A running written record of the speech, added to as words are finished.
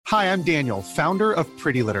Hi, I'm Daniel, founder of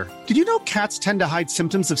Pretty Litter. Did you know cats tend to hide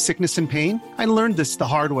symptoms of sickness and pain? I learned this the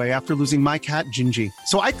hard way after losing my cat, Gingy.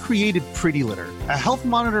 So I created Pretty Litter, a health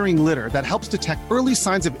monitoring litter that helps detect early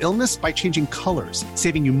signs of illness by changing colors,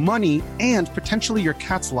 saving you money and potentially your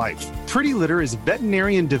cat's life. Pretty Litter is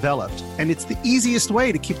veterinarian developed, and it's the easiest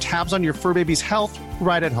way to keep tabs on your fur baby's health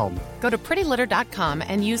right at home. Go to prettylitter.com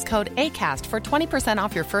and use code ACAST for 20%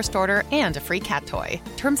 off your first order and a free cat toy.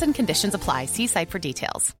 Terms and conditions apply. See site for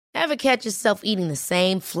details. Ever catch yourself eating the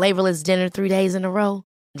same flavorless dinner 3 days in a row?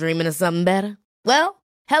 Dreaming of something better? Well,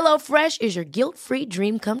 HelloFresh is your guilt-free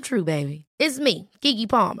dream come true, baby. It's me, Keke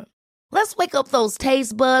Palmer. Let's wake up those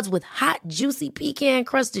taste buds with hot, juicy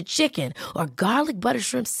pecan-crusted chicken or garlic butter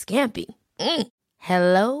shrimp scampi.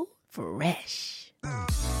 Hello Fresh.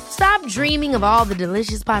 Stop dreaming of all the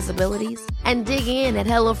delicious possibilities and dig in at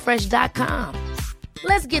HelloFresh.com.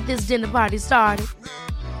 Let's get this dinner party started.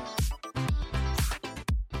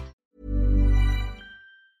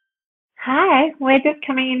 Hi, we're just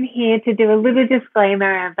coming in here to do a little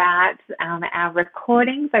disclaimer about our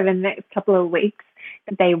recordings over the next couple of weeks.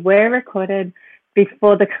 They were recorded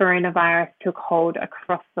before the coronavirus took hold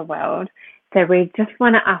across the world. So we just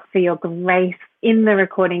want to ask for your grace in the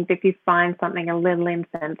recordings if you find something a little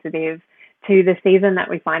insensitive to the season that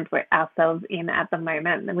we find ourselves in at the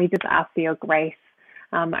moment. And we just ask for your grace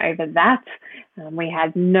over that. We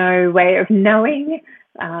had no way of knowing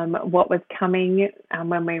what was coming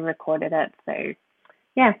when we recorded it. So,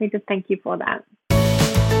 yeah, we just thank you for that.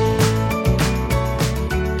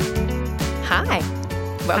 Hi.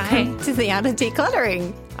 Welcome to the Art of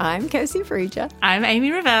Decluttering. I'm Kirsty Farrugia. I'm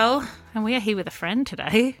Amy Revell, and we are here with a friend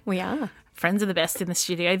today. We are. Friends are the best in the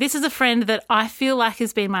studio. This is a friend that I feel like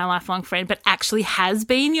has been my lifelong friend, but actually has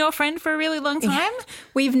been your friend for a really long time. Yeah.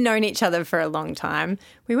 We've known each other for a long time.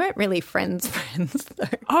 We weren't really friends, though.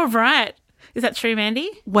 Oh, right. Is that true, Mandy?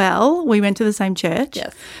 Well, we went to the same church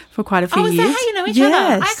for quite a few years. Oh, is that how you know each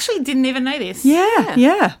other? I actually didn't even know this. Yeah.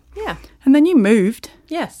 And then you moved.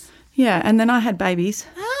 Yes. Yeah, and then I had babies.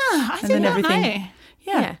 I did not know.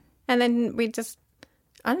 Yeah. And then we just,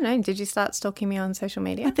 I don't know, did you start stalking me on social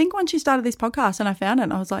media? I think once you started this podcast and I found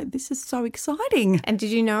it, I was like, this is so exciting. And did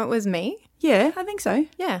you know it was me? Yeah, I think so.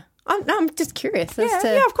 Yeah. I'm just curious as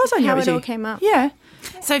to of course I knew how it it all came up. Yeah.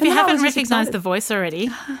 So if you haven't recognised the voice already,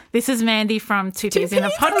 this is Mandy from Two Peas in a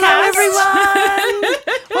Podcast. Hello, everyone.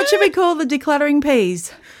 What should we call the decluttering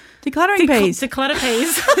peas? Decluttering peas. Declutter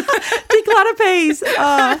peas. Declutter peas.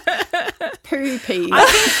 Poo peas.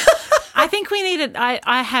 I think we need it.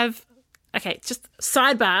 I have, okay, just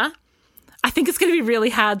sidebar. I think it's going to be really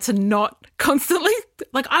hard to not constantly,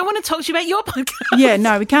 like, I want to talk to you about your podcast. Yeah,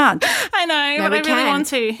 no, we can't. I know, but I really want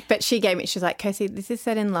to. But she was like, Kirsty, this is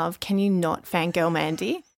set in love. Can you not fangirl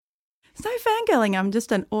Mandy? It's no fangirling. I'm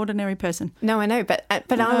just an ordinary person. No, I know. But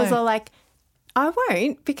I was all like, I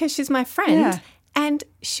won't because she's my friend. Yeah. And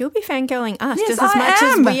she'll be fangirling us just as much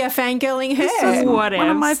as we are fangirling her. This is one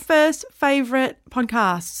of my first favourite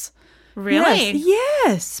podcasts. Really?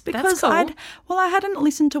 Yes. Because that's cool. I hadn't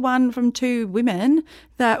listened to one from two women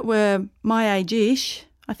that were my age-ish.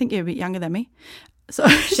 I think you're a bit younger than me. So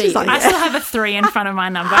she's like, I still have a 3 in front of my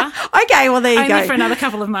number. Okay, well, there you go. Only for another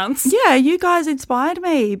couple of months. Yeah, you guys inspired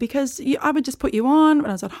me because I would just put you on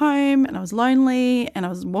when I was at home and I was lonely and I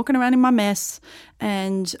was walking around in my mess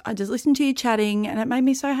and I just listened to you chatting and it made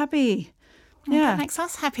me so happy. Oh, that makes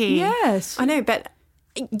us happy. Yes. I know, but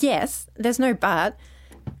yes, there's no but.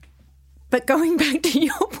 But going back to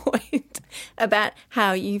your point about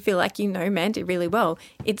how you feel like you know Mandy really well,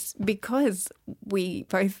 it's because we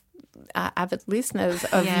both are avid listeners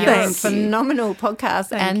of your phenomenal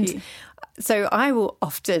podcast. Thank you. So I will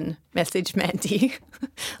often message Mandy,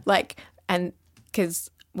 and because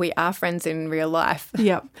we are friends in real life.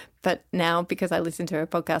 Yep. But now because I listen to her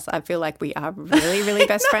podcast, I feel like we are really, really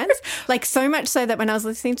best friends. Like so much so that when I was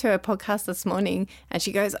listening to her podcast this morning and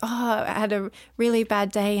she goes, I had a really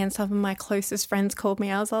bad day and some of my closest friends called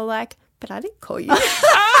me. I was all like, but I didn't call you.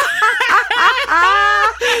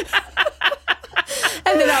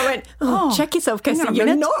 And then I went, check yourself, Kirsty.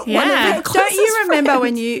 You're not one of your closest Don't you remember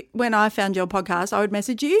friends. when I found your podcast, I would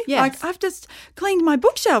message you? Yes. Like, I've just cleaned my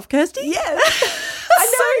bookshelf, Kirsty. Yes.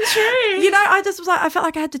 So true. You know, I just was like, I felt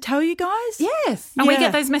like I had to tell you guys. Yes. And we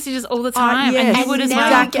get those messages all the time. And you would as well.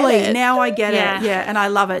 Exactly. Now I get it. Yeah. And I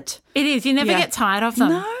love it. It is. You never get tired of them.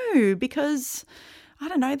 No, because, I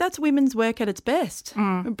don't know, that's women's work at its best.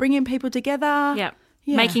 Bringing people together. Yep.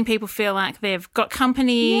 Yeah. Making people feel like they've got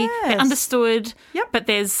company, they're understood, but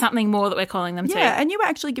there's something more that we're calling them to. Yeah, and you were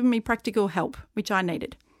actually giving me practical help, which I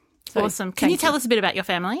needed. So, awesome. Can you tell us a bit about your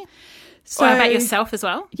family? So, or about yourself as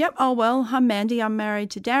well? Yep. Oh, well, I'm Mandy. I'm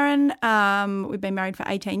married to Darren. We've been married for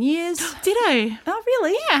 18 years. Ditto. Oh,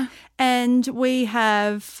 really? Yeah. And we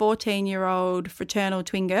have 14-year-old fraternal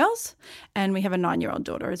twin girls, and we have a 9-year-old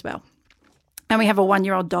daughter as well. And we have a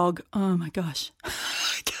 1-year-old dog. Oh, my gosh.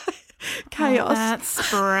 Chaos. Oh, that's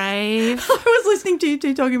brave. I was listening to you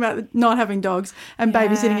two talking about not having dogs and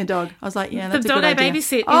babysitting a dog. I was like, yeah, that's a good idea. The dog I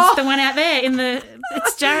babysit is the one out there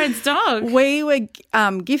it's Jared's dog. We were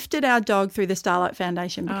gifted our dog through the Starlight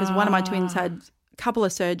Foundation because one of my twins had a couple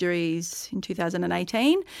of surgeries in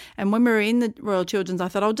 2018. And when we were in the Royal Children's, I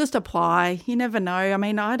thought I'll just apply. You never know. I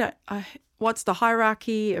mean, what's the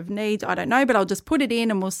hierarchy of needs? I don't know, but I'll just put it in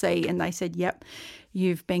and we'll see. And they said, yep,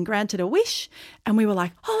 you've been granted a wish. And we were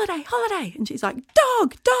like, holiday, holiday. And she's like,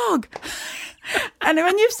 dog, dog. And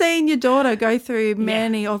when you've seen your daughter go through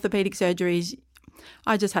many orthopedic surgeries,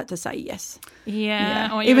 I just had to say yes. Yeah.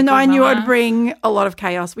 Oh, even though I knew it would bring a lot of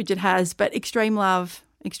chaos, which it has, but extreme love,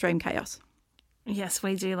 extreme chaos. Yes,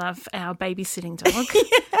 we do love our babysitting dog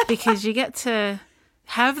because you get to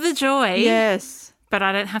have the joy. Yes. But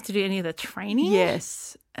I don't have to do any of the training.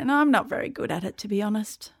 Yes. And I'm not very good at it, to be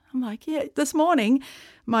honest. I'm like, yeah, this morning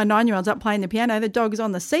my 9-year-old's up playing the piano. The dog's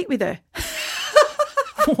on the seat with her.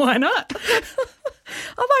 Why not? I'm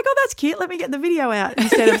like, oh, that's cute. Let me get the video out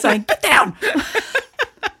instead of saying, get down.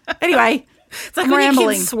 Anyway, it's like when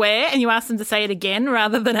your kids swear and you ask them to say it again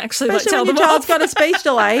rather than actually especially tell when them your child's got a speech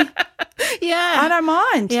delay. Yeah. I don't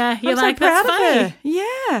mind. Yeah, you're I'm like, so proud that's of funny. her.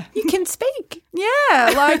 Yeah. You can speak.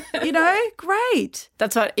 Yeah, like, great.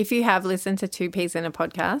 That's what, if you have listened to Two Peas in a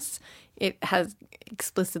podcast, it has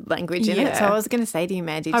explicit language in it. So I was going to say to you,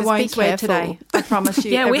 Mandy, just I won't be swear careful. today. I promise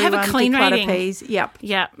you. Yeah, we have a clean rating. Peas. Yep.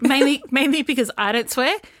 Yeah, mainly because I don't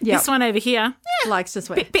swear. Yep. This one over here, likes to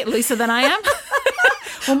swear. Bit looser than I am.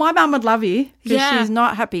 Well, my mum would love you because Yeah. she's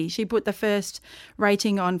not happy. She put the first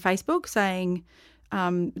rating on Facebook saying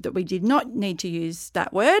that we did not need to use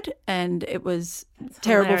that word and it was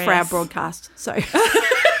terrible for our hilarious. broadcast. So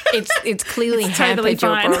It's clearly totally hampered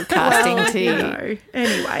your fine. broadcasting too.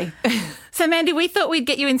 Anyway. So, Mandy, we thought we'd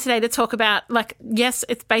get you in today to talk about, yes,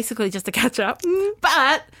 it's basically just a catch-up,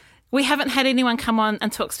 but we haven't had anyone come on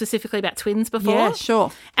and talk specifically about twins before. Yeah,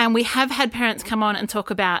 sure. And we have had parents come on and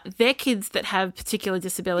talk about their kids that have particular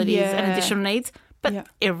disabilities and Yeah. additional needs, but Yeah.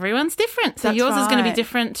 everyone's different. So That's yours is going to be right.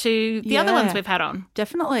 different to the other ones we've had on.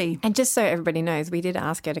 Definitely. And just so everybody knows, we did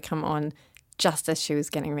ask her to come on just as she was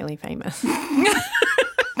getting really famous.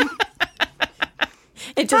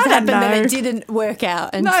 It just happened that it didn't work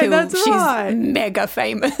out until that's she's right. mega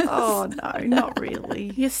famous. Oh, no, not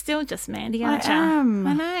really. You're still just Mandy, I aren't you? am.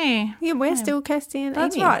 I know. Yeah, we're still Kirsty and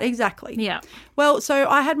That's Amy. right, exactly. Yeah. Well, so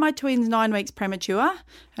I had my twins 9 weeks premature,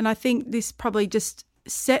 and I think this probably just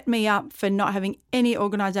set me up for not having any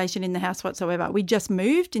organisation in the house whatsoever. We just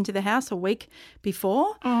moved into the house a week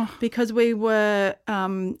before because we were,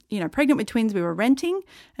 pregnant with twins. We were renting,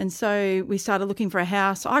 and so we started looking for a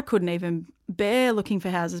house. I couldn't even bear looking for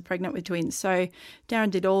houses pregnant with twins. So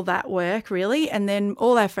Darren did all that work, really, and then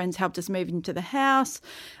all our friends helped us move into the house.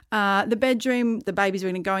 The bedroom the babies were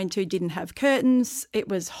going to go into didn't have curtains. It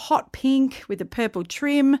was hot pink with a purple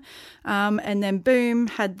trim. And then, boom,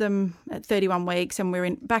 had them at 31 weeks and we were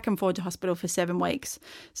back and forth to hospital for 7 weeks.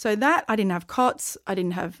 So that, I didn't have cots. I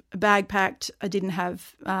didn't have a bag packed. I didn't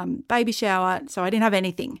have baby shower. So I didn't have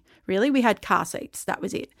anything, really. We had car seats. That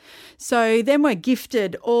was it. So then we're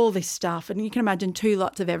gifted all this stuff. And you can imagine 2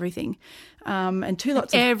 lots of everything. And 2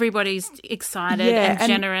 lots of... Everybody's excited and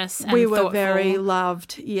generous and we were thoughtful. very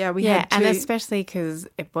loved. Yeah, we Yeah, had 2... and especially because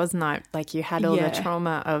it was not like you had all the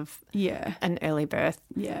trauma of an early birth.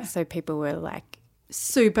 Yeah. So people were like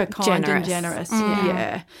super kind generous. and generous.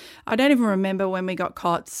 Yeah. I don't even remember when we got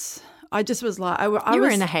cots. I just was like... I you were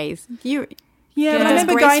in a haze. Yeah, but I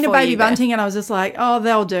remember grace going to for baby you there. bunting and I was just like, oh,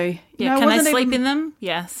 they'll do. Yeah, can I sleep in them?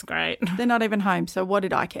 Yes, great. They're not even home, so what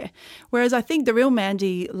did I care? Whereas I think the real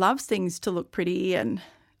Mandy loves things to look pretty and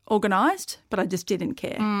organised, but I just didn't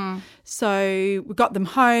care. So we got them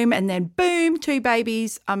home and then, boom, 2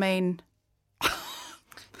 babies. I mean,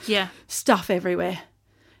 Yeah, stuff everywhere.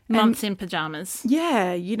 months in pajamas.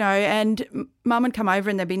 Yeah, and Mum would come over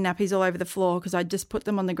and there'd be nappies all over the floor because I'd just put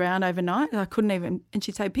them on the ground overnight. I couldn't even, and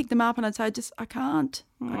she'd say, pick them up. And I'd say, I can't.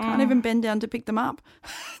 I can't even bend down to pick them up,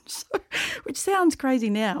 which sounds crazy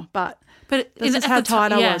now, but that's just how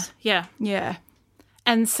tired I was. Yeah. Yeah.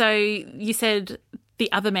 And so you said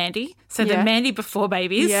the other Mandy, so the Mandy before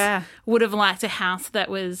babies would have liked a house that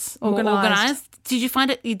was more organised. Did you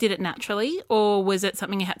find you did it naturally, or was it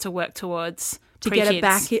something you had to work towards to pre-kids? get it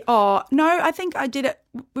back? Oh, no, I think I did it.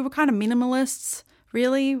 We were kind of minimalists,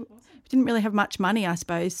 really. We didn't really have much money, I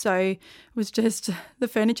suppose. So it was just the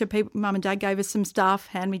furniture. People, Mum and Dad gave us some stuff,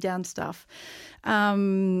 hand-me-down stuff.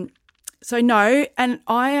 So no, and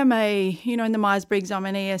I am in the Myers-Briggs, I'm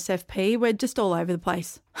an ESFP. We're just all over the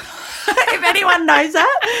place. If anyone knows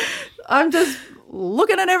that, I'm just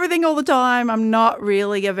looking at everything all the time. I'm not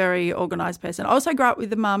really a very organised person. I also grew up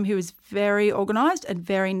with a mum who was very organised and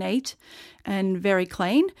very neat and very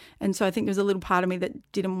clean. And so I think there was a little part of me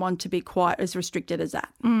that didn't want to be quite as restricted as that.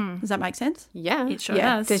 Does that make sense? Yeah. It sure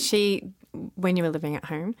does. Did she, when you were living at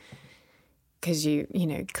home, because you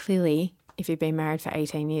clearly, if you've been married for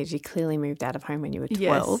 18 years, you clearly moved out of home when you were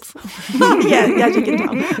 12. Yes. yeah, as you can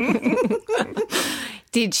tell.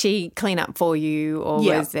 Did she clean up for you, or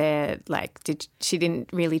was there she didn't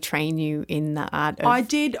really train you in the art of I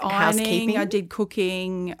did housekeeping? ironing, I did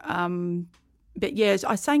cooking. But yes,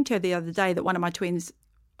 I sang to her the other day that one of my twins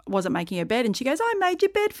wasn't making her bed, and she goes, "I made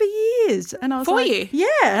your bed for years." And I was like, you? "Yeah."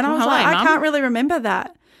 And I was Hello, like, Mum. I can't really remember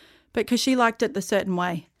that, but because she liked it the certain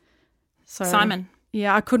way. So Simon.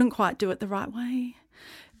 Yeah, I couldn't quite do it the right way.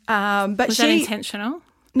 But Was that intentional?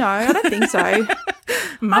 No, I don't think so.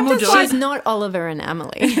 Mum will do She's it. not Oliver and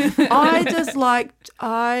Emily.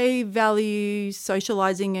 I value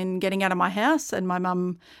socialising and getting out of my house, and my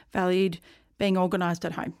mum valued being organised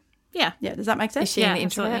at home. Yeah. Yeah, does that make sense? Is she an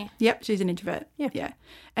introvert? absolutely. Yep, she's an introvert. Yeah.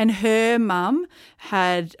 And her mum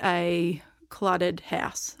had a cluttered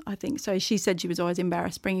house, I think. So she said she was always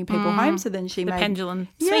embarrassed bringing people home. So then she The made pendulum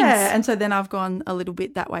swings. Yeah, and so then I've gone a little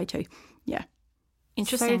bit that way too. Yeah.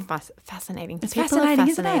 Interesting. So fascinating. It's People fascinating, are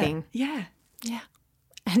isn't fascinating. it? Yeah. Yeah.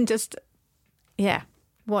 And just,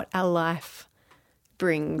 what our life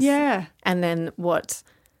brings. Yeah. And then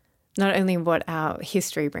not only what our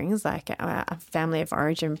history brings, like our family of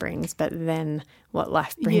origin brings, but then what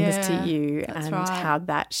life brings to you and right. how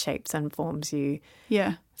that shapes and forms you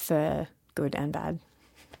Yeah. for good and bad.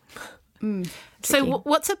 So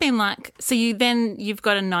what's it been like? So you've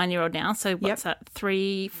got a 9-year-old now. So what's that?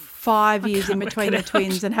 5 years in between the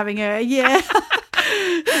twins and having her. Yeah.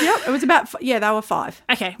 Yep. It was about, they were 5.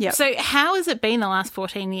 Okay. Yep. So how has it been the last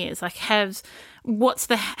 14 years? Like how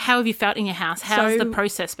have you felt in your house? How's the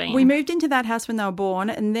process been? We moved into that house when they were born,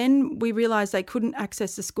 and then we realised they couldn't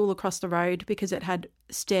access the school across the road because it had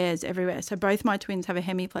stairs everywhere. So both my twins have a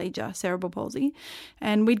hemiplegia, cerebral palsy,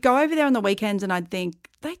 and we'd go over there on the weekends and I'd think,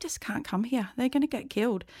 they just can't come here. They're going to get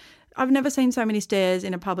killed. I've never seen so many stairs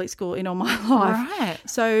in a public school in all my life. Right.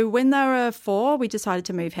 So when they were 4, we decided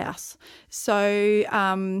to move house. So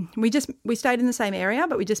we stayed in the same area,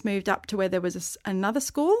 but we just moved up to where there was another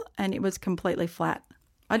school, and it was completely flat.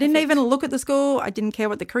 I didn't even look at the school. I didn't care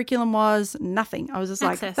what the curriculum was, nothing. I was just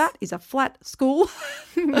like, that is a flat school.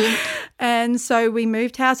 And so we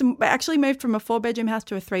moved house, and we actually moved from a 4-bedroom house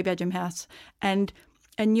to a 3-bedroom house, and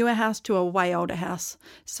a newer house to a way older house.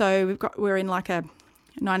 So we're in like a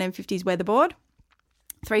 1950s weatherboard,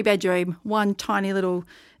 3-bedroom, one tiny little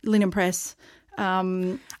linen press.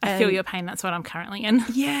 I feel your pain. That's what I'm currently in.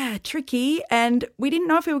 Yeah, tricky. And we didn't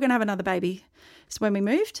know if we were going to have another baby. So when we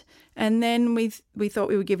moved, and then we thought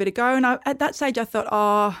we would give it a go. And at that stage I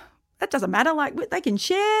thought, that doesn't matter. Like, they can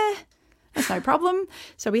share. That's no problem.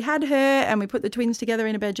 So we had her, and we put the twins together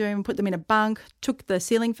in a bedroom, put them in a bunk, took the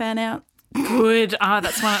ceiling fan out. Good.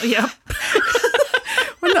 That's one. Yep.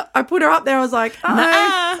 When I put her up there, I was like,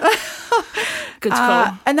 Good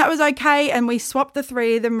call. And that was okay. And we swapped the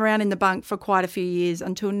 3 of them around in the bunk for quite a few years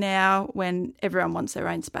until now, when everyone wants their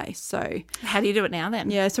own space. So how do you do it now then?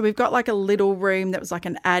 Yeah, so we've got like a little room that was like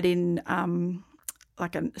an add-in,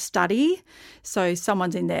 like a study. So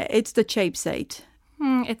someone's in there. It's the cheap seat.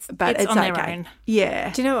 It's on their own.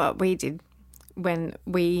 Yeah. Do you know what we did when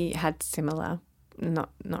we had similar, not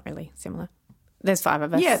really similar. There's 5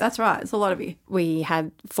 of us. Yeah, that's right. It's a lot of you. We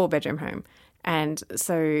had 4-bedroom home. And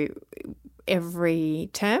so every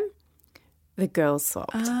term, the girls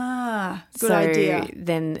swapped. Good idea.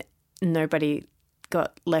 Then nobody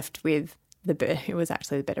got left with it was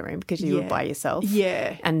actually the better room because you were by yourself.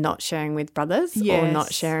 Yeah. And not sharing with brothers or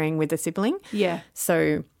not sharing with a sibling. Yeah.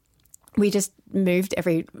 So we just moved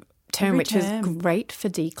every term, which was great for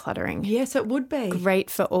decluttering. Yes, it would be. Great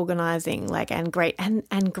for organising, and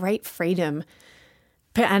great freedom.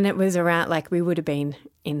 And it was around, we would have been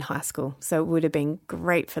in high school, so it would have been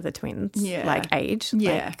great for the twins, age.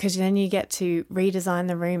 Yeah. Because then you get to redesign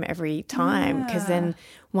the room every time, because then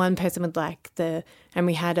one person would and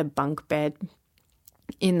we had a bunk bed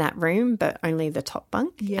in that room, but only the top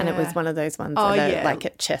bunk. Yeah. And it was one of those ones that are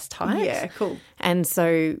at chest height. Yeah, cool. And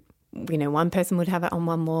so, one person would have it on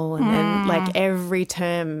one wall, and then every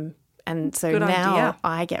term. And so Good now idea.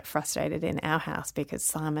 I get frustrated in our house because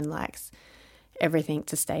Simon likes everything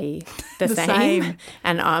to stay the same.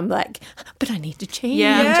 And I'm like, but I need to change.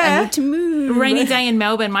 Yeah. I need to move. Rainy day in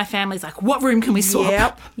Melbourne, my family's like, what room can we swap?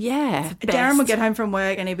 Yep. Yeah. Darren will get home from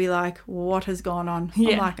work and he'll be like, what has gone on?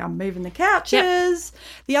 Yeah. I'm like, I'm moving the couches. Yep.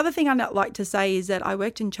 The other thing I'd like to say is that I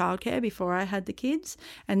worked in childcare before I had the kids,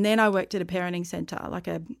 and then I worked at a parenting centre,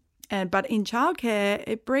 but in childcare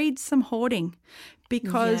it breeds some hoarding.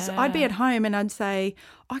 Because I'd be at home and I'd say,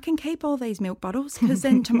 I can keep all these milk bottles because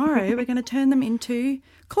then tomorrow we're going to turn them into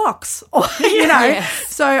clocks, you know. Yes.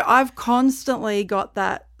 So I've constantly got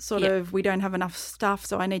that sort of, we don't have enough stuff,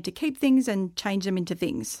 so I need to keep things and change them into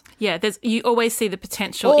things. Yeah, you always see the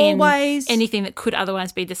potential in anything that could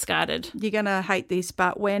otherwise be discarded. You're going to hate this,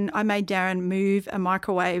 but when I made Darren move a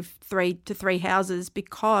microwave 3 to 3 houses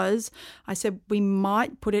because I said we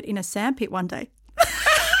might put it in a sandpit one day.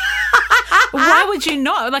 Why would you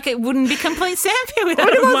not? Like, it wouldn't be complete sandpit without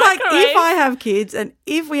a microwave. Like, if I have kids and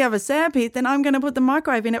if we have a sandpit, then I'm going to put the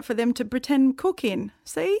microwave in it for them to pretend cook in.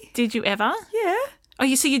 See? Did you ever? Yeah.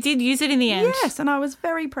 Oh, so you did use it in the end? Yes, and I was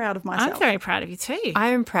very proud of myself. I'm very proud of you too. I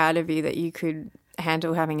am proud of you that you could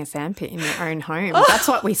handle having a sandpit in your own home. That's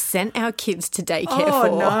what we sent our kids to daycare for.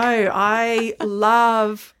 Oh, no. I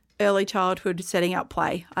love early childhood setting up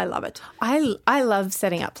play. I love it. I love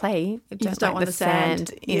setting up play. Just don't want the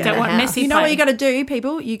sand. In don't the want house. messy You know play. what you got to do,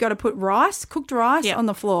 people? You got to put cooked rice on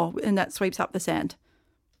the floor, and that sweeps up the sand.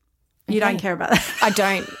 You don't care about that. I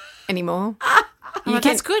don't anymore.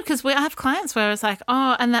 That's good because I have clients where it's like,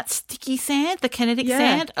 oh, and that sticky sand, the kinetic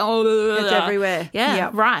sand, it's everywhere. Yeah,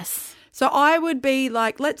 Yep. rice. So I would be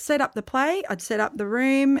like, let's set up the play. I'd set up the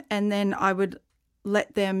room, and then I would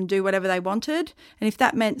let them do whatever they wanted. And if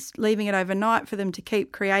that meant leaving it overnight for them to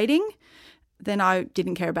keep creating, then I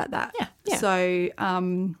didn't care about that. Yeah. So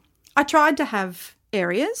I tried to have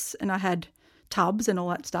areas, and I had tubs and all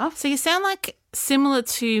that stuff. So you sound like similar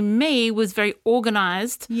to me, was very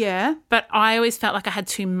organised. Yeah. But I always felt like I had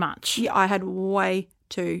too much. Yeah, I had way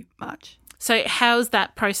too much. So how's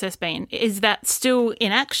that process been? Is that still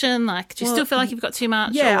in action? Like, do you still feel like you've got too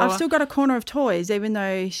much? Yeah, or? I've still got a corner of toys, even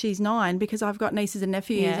though she's 9, because I've got nieces and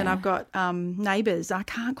nephews and I've got neighbours. I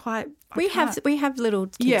can't quite. We have little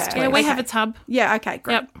kids. Yeah, toys. Yeah, we have a tub. Yeah, okay,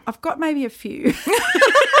 great. Yep. I've got maybe a few.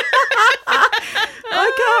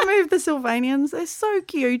 I can't move the Sylvanians. They're so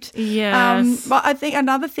cute. Yes. But I think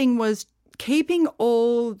another thing was keeping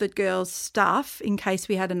all the girls' stuff in case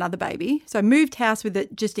we had another baby. So moved house with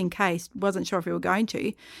it just in case. Wasn't sure if we were going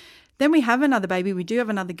to. Then we have another baby. We do have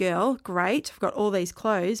another girl. Great. I've got all these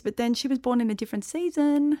clothes. But then she was born in a different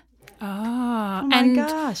season. Oh my and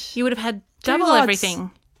gosh. You would have had Two double lots.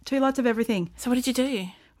 everything. 2 lots of everything. So what did you do?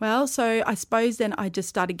 Well, so I suppose then I just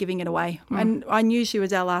started giving it away. And I knew she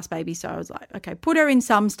was our last baby, so I was like, okay, put her in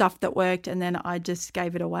some stuff that worked, and then I just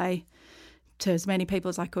gave it away to as many people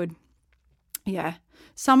as I could. Yeah.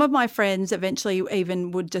 Some of my friends eventually even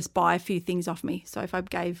would just buy a few things off me. So if I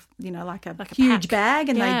gave, like a huge bag,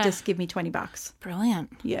 and they'd just give me $20.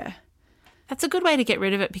 Brilliant. Yeah. That's a good way to get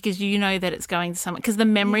rid of it because you know that it's going to someone. Because the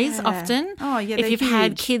memories often, if you've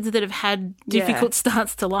had kids that have had difficult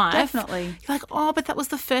starts to life, definitely. You're like, oh, but that was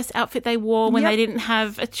the first outfit they wore when they didn't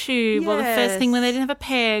have a tube or the first thing when they didn't have a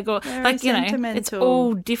peg or Very sentimental. It's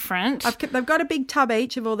all different. They've got a big tub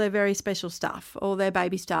each of all their very special stuff, all their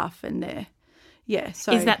baby stuff and their,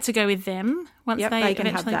 so. Is that to go with them once they can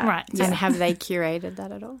have that. Right. And have they curated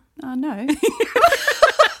that at all? Oh, no.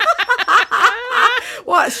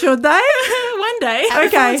 What, should they? One day.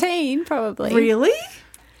 Okay. 14, probably. Really?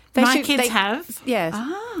 My kids have. Yes.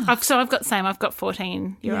 I've got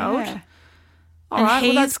 14-year-old. Yeah. All right,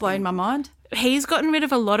 well, that's blown my mind. He's gotten rid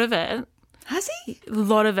of a lot of it. Has he? A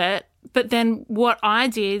lot of it. But then what I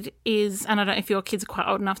did is, and I don't know if your kids are quite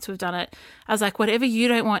old enough to have done it, I was like, whatever you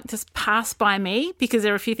don't want, just pass by me because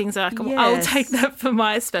there are a few things that I'll take that for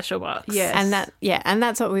my special box. Yes. And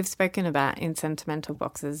that's what we've spoken about in sentimental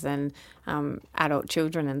boxes and adult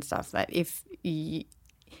children and stuff, that if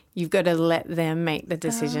you've got to let them make the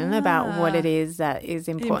decision about what it is that is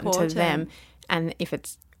important to them. And if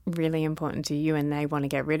it's really important to you and they want to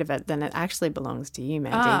get rid of it, then it actually belongs to you,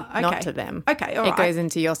 Mandy, not to them. Okay, all right. It goes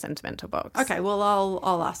into your sentimental box. Okay, well,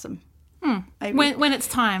 I'll ask them. When it's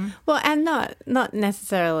time. Well, and not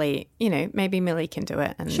necessarily, maybe Millie can do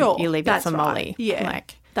it and you leave it for Molly. Yeah,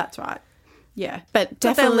 that's right. Yeah. But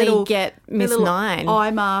definitely get Miss Nine.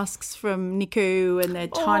 Eye masks from Niku and their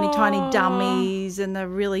tiny, tiny dummies and the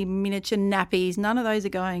really miniature nappies. None of those are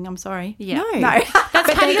going, I'm sorry. Yeah. No.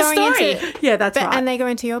 That's part of your story. Yeah, that's right. And they go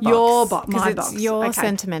into your box. Your box, my it's box. Your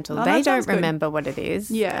sentimental. Oh, they don't remember what it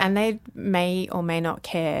is. Yeah. And they may or may not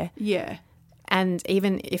care. Yeah. And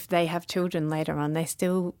even if they have children later on, they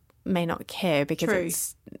still may not care because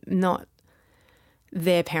it's not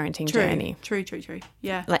their parenting journey. True.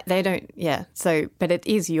 Yeah. Like they don't, So, but it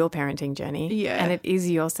is your parenting journey. Yeah. And it is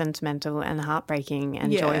your sentimental and heartbreaking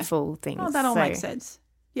and joyful things. Oh, that all makes sense.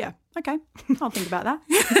 Yeah. Okay. I'll think about that.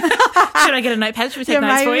 Should I get a notepad? Should we take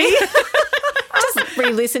notes for you? Just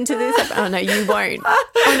re-listen to this. Oh, no, you won't.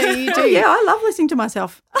 Oh, no, you do. Yeah, I love listening to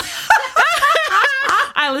myself.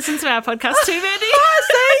 I listen to our podcast too, Mandy.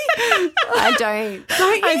 I don't.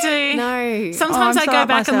 Don't you? I do. No. Sometimes I go back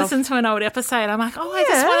myself. and listen to an old episode. I'm like, I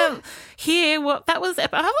just want to hear what that was. I'm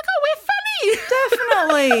like, we're funny.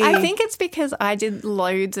 Definitely. I think it's because I did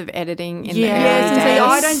loads of editing in the Yes, early and days. see,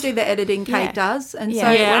 I don't do the editing, Kate does. And so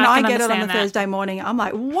Yeah, when I I can get it on a understand that. Thursday morning, I'm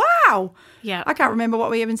like, wow. Yeah. I can't remember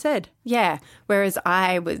what we even said. Yeah. Whereas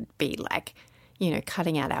I would be like,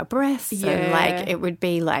 cutting out our breaths. Yeah. And like, it would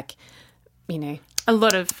be like, A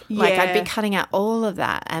lot of I'd be cutting out all of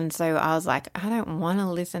that. And so I was like, I don't want to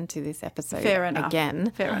listen to this episode Fair enough.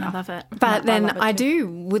 again. Fair enough. I love it. But then love it I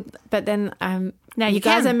too. now you you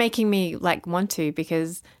guys can. are making me like want to,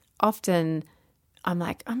 because often I'm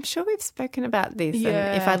like, I'm sure we've spoken about this.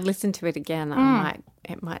 Yeah. And if I listen to it again,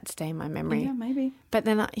 it might stay in my memory. Yeah, maybe. But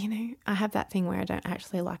then, I have that thing where I don't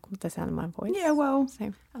actually like the sound of my voice. Yeah, well,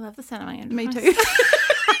 So I love the sound of my own me voice. too.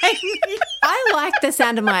 I like the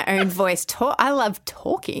sound of my own voice. I love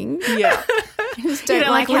talking. Yeah. I just don't, don't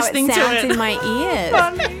like like how listening it to sounds it. in my ears.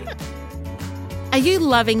 Are you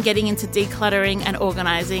loving getting into decluttering and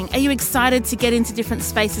organising? Are you excited to get into different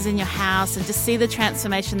spaces in your house and to see the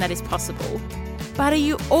transformation that is possible? But are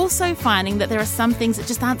you also finding that there are some things that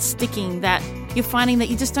just aren't sticking, that you're finding that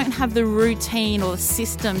you just don't have the routine or the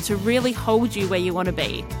system to really hold you where you want to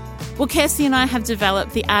be? Well, Kirsty and I have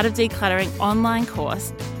developed the Art of Decluttering online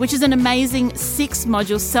course, which is an amazing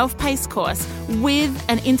 6-module self-paced course with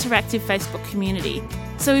an interactive Facebook community.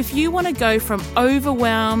 So if you want to go from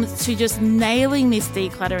overwhelmed to just nailing this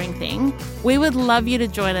decluttering thing, we would love you to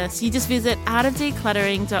join us. You just visit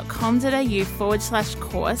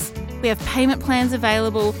artofdecluttering.com.au/course. We have payment plans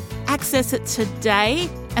available. Access it today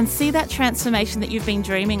and see that transformation that you've been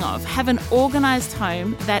dreaming of. Have an organised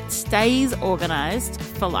home that stays organised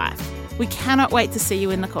for life. We cannot wait to see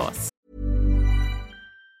you in the course.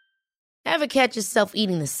 Ever catch yourself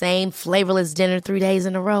eating the same flavorless dinner 3 days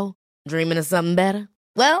in a row? Dreaming of something better?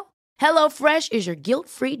 Well, HelloFresh is your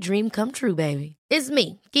guilt-free dream come true, baby. It's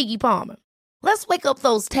me, Keke Palmer. Let's wake up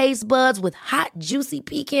those taste buds with hot, juicy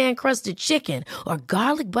pecan-crusted chicken or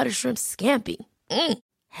garlic butter shrimp scampi.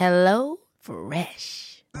 Hello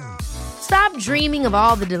Fresh. Stop dreaming of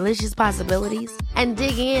all the delicious possibilities and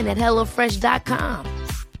dig in at HelloFresh.com.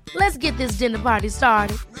 Let's get this dinner party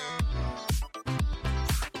started.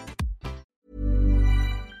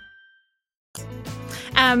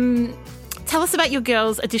 Tell us about your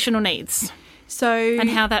girls' additional needs So and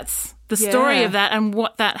how that's the story of that and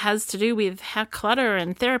what that has to do with how clutter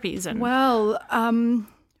and therapies and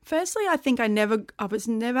firstly, I think I was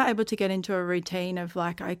never able to get into a routine of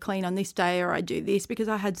like I clean on this day or I do this, because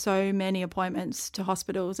I had so many appointments to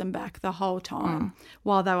hospitals and back the whole time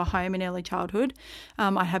while they were home in early childhood.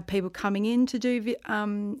 I had people coming in to do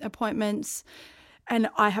appointments. And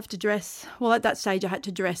I have to dress, well, at that stage I had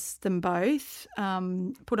to dress them both,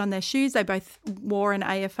 put on their shoes. They both wore an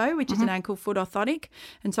AFO, which is an ankle foot orthotic.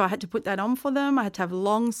 And so I had to put that on for them. I had to have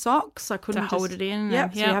long socks. I couldn't hold it in.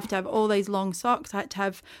 Yep. So you have to have all these long socks. I had to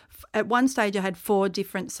have, at one stage I had 4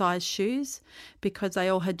 different size shoes because they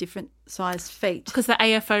all had different size feet. because the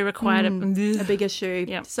AFO required A bigger shoe.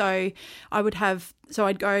 Yep. So I'd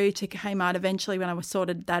go to Kmart eventually when I was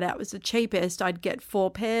sorted that out was the cheapest. I'd get 4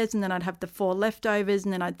 pairs and then I'd have the 4 leftovers,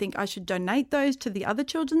 and then I'd think I should donate those to the other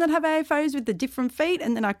children that have AFOs with the different feet,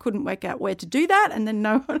 and then I couldn't work out where to do that, and then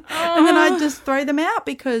and then I'd just throw them out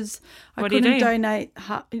because I What do you couldn't do? donate.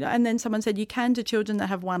 And then someone said you can to children that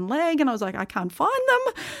have 1 leg, and I was like, I can't find them,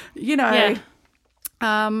 Yeah.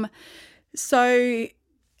 So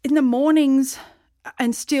in the mornings,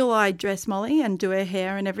 and still I dress Molly and do her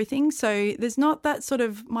hair and everything. So there's not that sort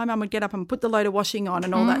of, my mum would get up and put the load of washing on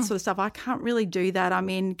and all that sort of stuff. I can't really do that. I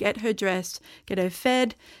mean, get her dressed, get her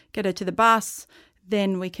fed, get her to the bus,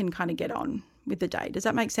 then we can kind of get on with the day. Does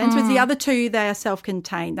that make sense? With the other 2, they are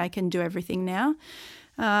self-contained. They can do everything now.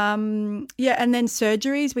 And then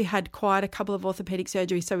surgeries. We had quite a couple of orthopedic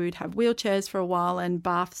surgeries, so we would have wheelchairs for a while and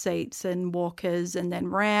bath seats and walkers and then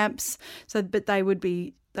ramps. So, but they wouldn't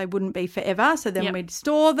be forever. So then we'd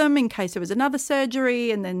store them in case there was another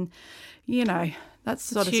surgery, and then, that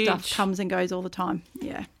sort of stuff comes and goes all the time.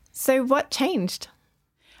 Yeah. So what changed?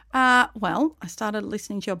 Well, I started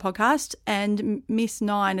listening to your podcast, and Miss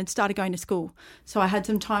 9 had started going to school. So I had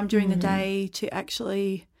some time during the day to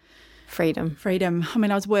actually Freedom. I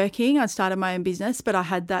mean, I was working. I started my own business, but I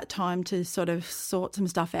had that time to sort of sort some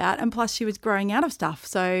stuff out. And plus she was growing out of stuff.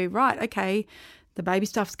 So, right, okay, the baby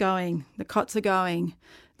stuff's going, the cots are going,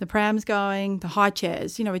 the pram's going, the high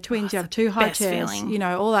chairs. You know, with twins, you have 2 high chairs, feeling. You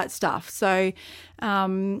know, all that stuff. So,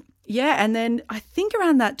 and then I think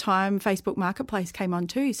around that time Facebook Marketplace came on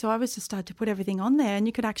too. So I was just started to put everything on there and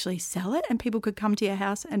you could actually sell it and people could come to your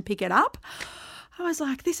house and pick it up. I was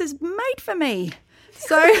like, this is made for me.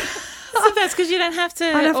 So that's because you don't have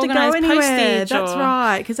to go anywhere. That's or...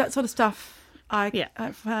 right, because that sort of stuff I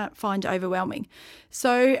find overwhelming.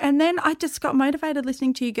 So, and then I just got motivated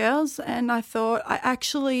listening to you girls and I thought I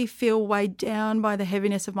actually feel weighed down by the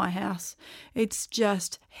heaviness of my house. It's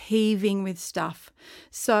just heaving with stuff.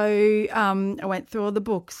 So I went through all the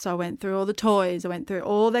books, I went through all the toys, I went through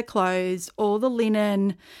all their clothes, all the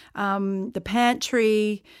linen, the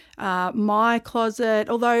pantry, my closet,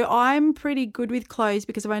 although I'm pretty good with clothes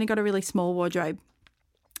because I've only got a really small wardrobe.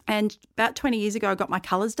 And about 20 years ago I got my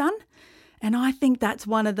colours done. And I think that's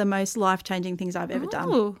one of the most life-changing things I've ever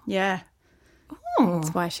done. Yeah. That's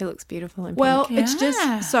why she looks beautiful in pink. Well, it's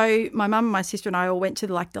just so my mum and my sister and I all went to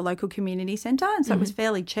the local community centre and so it was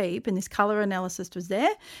fairly cheap and this colour analysis was there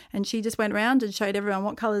and she just went around and showed everyone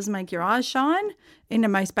what colours make your eyes shine in the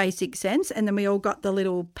most basic sense and then we all got the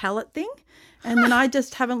little palette thing and then I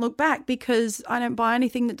just haven't looked back because I don't buy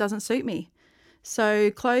anything that doesn't suit me. So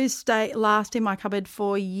clothes last in my cupboard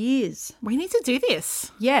for years. We need to do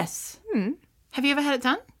this. Yes. Have you ever had it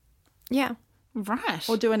done? Yeah. Right.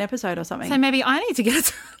 Or do an episode or something. So maybe I need to get it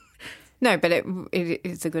done. No, but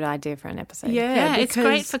it's a good idea for an episode. Yeah, it's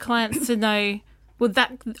great for clients to know, well,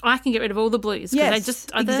 that I can get rid of all the blues. Yes,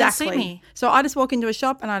 they don't suit me. So I just walk into a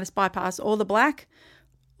shop and I just bypass all the black,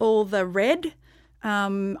 all the red.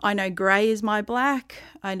 I know grey is my black.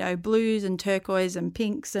 I know blues and turquoise and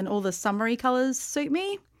pinks and all the summery colours suit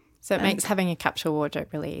me. So it makes having a capsule wardrobe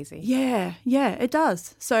really easy. Yeah, it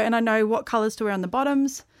does. So, and I know what colours to wear on the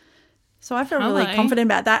bottoms. So I feel really confident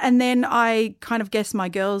about that. And then I kind of guess my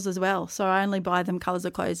girls as well. So I only buy them colours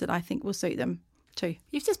of clothes that I think will suit them too.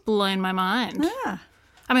 You've just blown my mind. Yeah.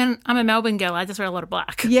 I mean, I'm a Melbourne girl. I just wear a lot of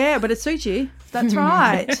black. Yeah, but it suits you. That's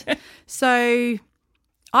right. So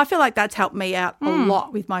I feel like that's helped me out a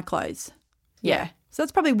lot with my clothes. Yeah. So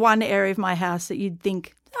that's probably one area of my house that you'd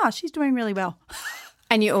think, she's doing really well.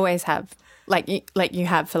 And you always have, like you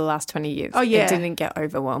have for the last 20 years. Oh, yeah. It didn't get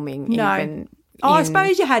overwhelming no. even. I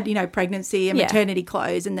suppose you had, pregnancy and maternity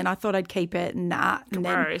clothes and then I thought I'd keep it and that. And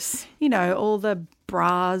gross. Then, all the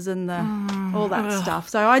bras and all that stuff.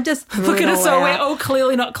 So I just look at us all. We're all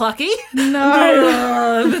clearly not clucky.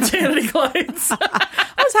 No. Maternity clothes.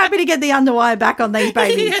 I was happy to get the underwire back on these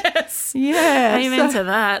babies. Yes. Yeah. Amen to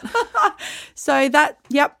that. So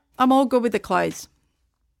I'm all good with the clothes.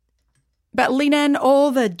 But linen, all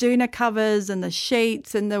the doona covers and the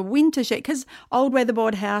sheets and the winter sheet, because old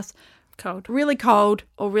weatherboard house, really cold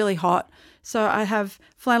or really hot. So I have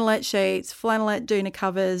flannelette sheets, flannelette doona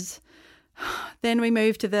covers. Then we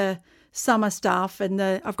move to the summer stuff and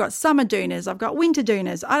I've got summer doonas, I've got winter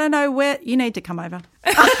doonas. I don't know where, you need to come over.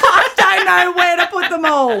 I don't know where to put them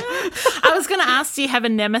all. I was going to ask, do you have a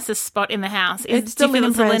nemesis spot in the house? It's the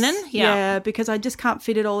linen press. Linen? Yeah, because I just can't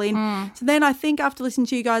fit it all in. So then I think after listening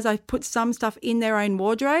to you guys, I put some stuff in their own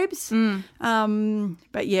wardrobes.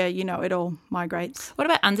 But yeah, it all migrates. What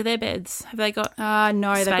about under their beds? Have they got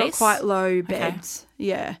no, space? They've got quite low beds. Okay.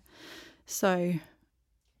 Yeah. So,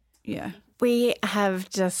 yeah. We have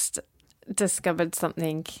just discovered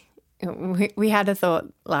something. We had a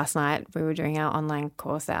thought last night. We were doing our online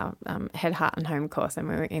course, our Head, Heart and Home course, and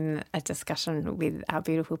we were in a discussion with our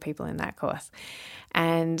beautiful people in that course.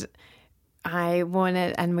 And we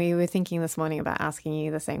were thinking this morning about asking you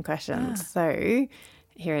the same questions. So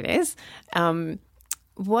here it is.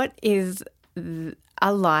 What is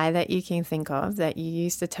a lie that you can think of that you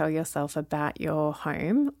used to tell yourself about your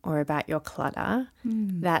home or about your clutter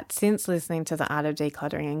that since listening to The Art of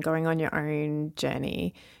Decluttering and going on your own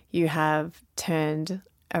journey, you have turned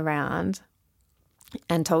around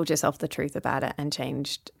and told yourself the truth about it and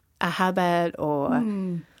changed a habit or...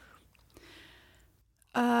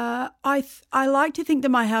 I like to think that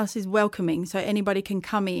my house is welcoming, so anybody can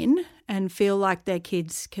come in and feel like their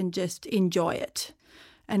kids can just enjoy it.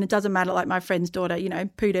 And it doesn't matter, like my friend's daughter,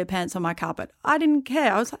 pooed her pants on my carpet. I didn't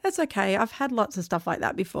care. I was like, that's okay. I've had lots of stuff like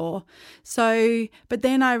that before. So, but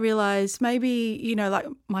then I realised maybe, like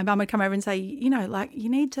my mum would come over and say, you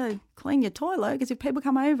need to clean your toilet because if people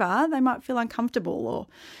come over, they might feel uncomfortable.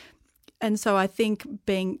 And so I think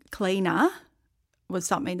being cleaner was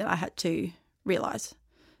something that I had to realise.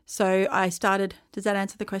 So I started, does that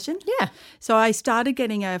answer the question? Yeah. So I started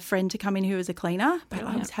getting a friend to come in who was a cleaner, but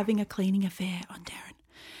I was having a cleaning affair on Darren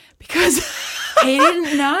because he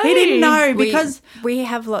didn't know. He didn't know because we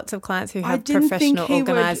have lots of clients who have professional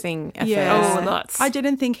organising affairs. Yeah. Oh, lots. I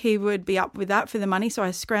didn't think he would be up with that for the money, so I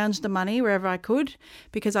scrounged the money wherever I could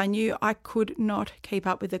because I knew I could not keep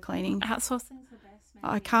up with the cleaning. Outsourcing.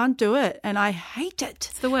 I can't do it and I hate it.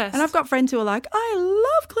 It's the worst. And I've got friends who are like, I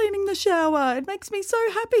love cleaning the shower. It makes me so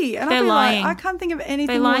happy. And They're lying. Like, I can't think of anything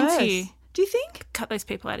They're lying worse. To you. Do you think? Cut those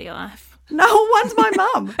people out of your life. No, one's my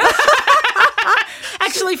mum.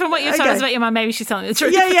 Actually, from what you've told us about your mum, maybe she's telling the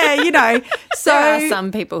truth. Yeah, So there are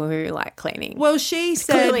some people who like cleaning. Well, she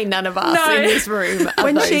said clearly none of us in this room.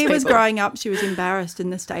 When she was growing up, she was embarrassed in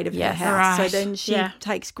the state of her house. Right. So then she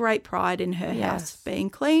takes great pride in her house being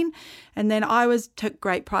clean, and then I took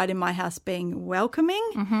great pride in my house being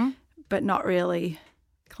welcoming, but not really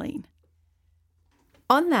clean.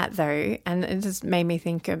 On that though, and it just made me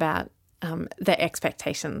think about the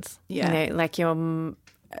expectations. Yeah, you know, like your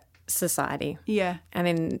society. Yeah. And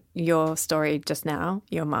in your story just now,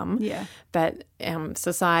 your mum. Yeah. But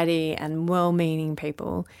society and well-meaning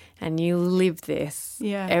people, and you live this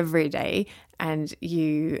every day, and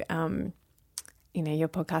you, your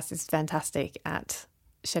podcast is fantastic at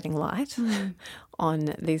shedding light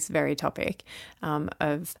on this very topic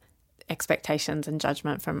of expectations and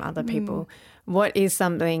judgment from other people. What is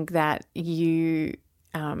something that you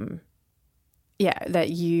that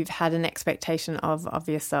you've had an expectation of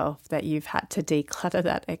yourself, that you've had to declutter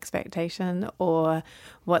that expectation, or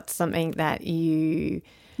what's something that you...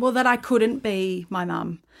 Well, that I couldn't be my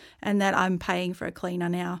mum and that I'm paying for a cleaner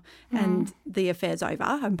now and the affair's over.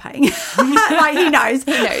 I'm paying. Like, he knows.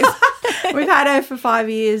 We've had her for 5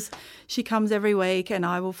 years. She comes every week and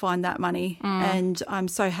I will find that money. And I'm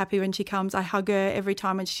so happy when she comes. I hug her every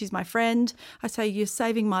time and she's my friend. I say, you're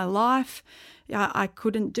saving my life. I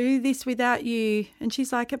couldn't do this without you. And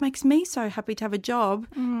she's like, it makes me so happy to have a job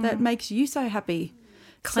that makes you so happy.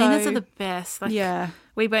 Cleaners are the best. Like,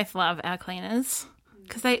 we both love our cleaners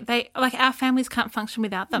because they like, our families can't function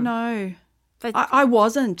without them. No. I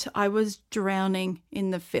wasn't. I was drowning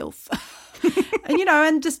in the filth. And,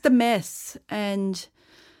 and just the mess. And,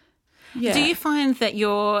 Do you find that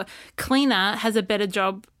your cleaner has a better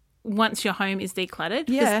job once your home is decluttered?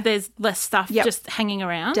 Yeah. Because there's less stuff just hanging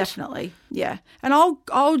around? Definitely, yeah. And I'll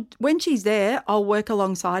when she's there, I'll work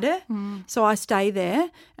alongside her. So I stay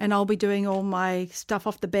there and I'll be doing all my stuff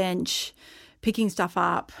off the bench, picking stuff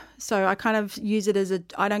up. So I kind of use it as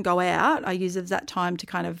I don't go out. I use it as that time to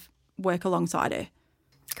kind of work alongside her.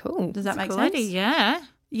 Cool. Does that make cool sense? Idea, yeah.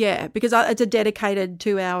 Yeah, because it's a dedicated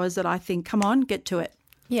 2 hours that I think, come on, get to it.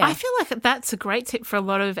 Yeah. I feel like that's a great tip for a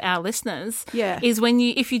lot of our listeners. Yeah. Is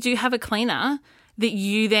if you do have a cleaner, that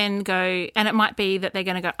you then go, and it might be that they're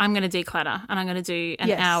going to go, I'm going to declutter and I'm going to do an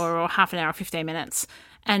hour or half an hour or 15 minutes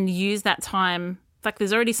and use that time. Like,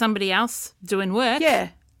 there's already somebody else doing work.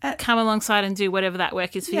 Yeah. Come alongside and do whatever that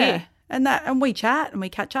work is for you. And we chat and we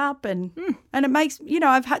catch up and it makes,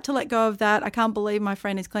 I've had to let go of that. I can't believe my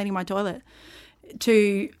friend is cleaning my toilet.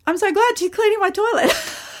 I'm so glad she's cleaning my toilet.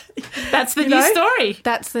 That's the new story.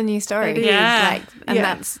 That's the new story. It is. Yeah.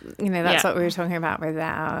 That's what we were talking about with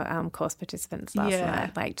our course participants last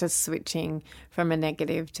night, like just switching from a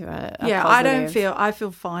negative to a positive. I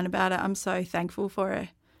feel fine about it. I'm so thankful for her.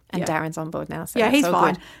 And Darren's on board now. So he's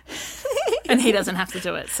fine. And he doesn't have to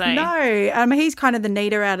do it. So no, he's kind of the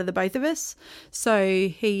neater out of the both of us. So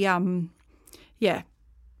he,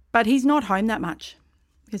 but he's not home that much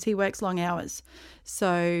because he works long hours.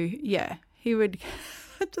 So he would.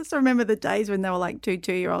 I just remember the days when they were like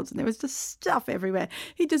two-year-olds and there was just stuff everywhere.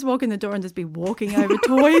 He'd just walk in the door and just be walking over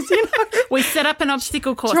toys, We set up an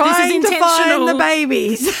obstacle course. Trying this is intentional. to find the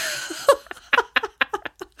babies.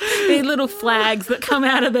 These little flags that come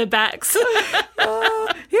out of their backs. Here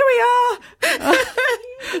we are.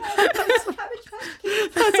 That's right.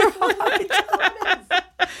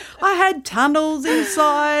 I had tunnels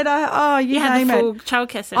inside. You had name the full it.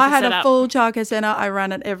 childcare centre. I had a full childcare centre. I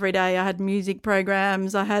ran it every day. I had music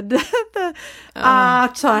programs. I had the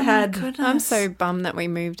art. I had. Goodness. I'm so bummed that we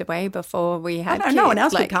moved away before we had kids. No one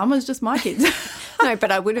else could come. It was just my kids. No,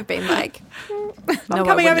 but I would have been like, I'm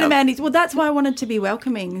coming over to Mandy's. Well, that's why I wanted to be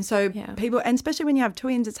welcoming. So people, and especially when you have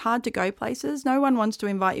twins, it's hard to go places. No one wants to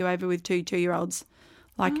invite you over with two-year-olds.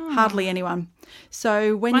 Like hardly anyone.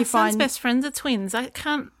 So when my son's best friends are twins. I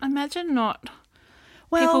can't imagine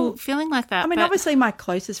people feeling like that. I mean, obviously my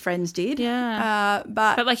closest friends did. Yeah.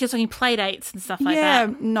 But like you're talking play dates and stuff like that.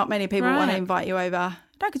 Yeah, not many people want to invite you over.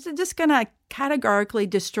 No, because they're just going to categorically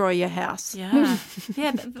destroy your house. Yeah.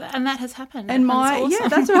 Yeah, and that has happened. And awesome.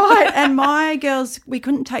 that's right. And my girls, we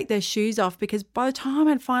couldn't take their shoes off because by the time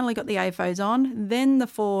I'd finally got the AFOs on, then the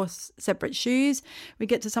 4 separate shoes, we'd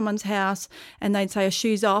get to someone's house and they'd say,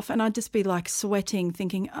 shoes off, and I'd just be like sweating,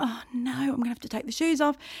 thinking, oh no, I'm going to have to take the shoes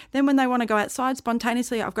off. Then when they want to go outside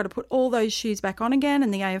spontaneously, I've got to put all those shoes back on again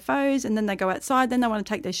and the AFOs, and then they go outside, then they want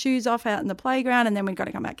to take their shoes off out in the playground, and then we've got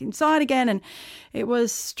to come back inside again, and it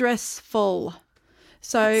was stressful.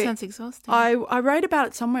 So that sounds exhausting. I wrote about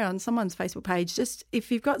it somewhere on someone's Facebook page. Just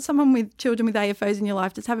if you've got someone with children with AFOs in your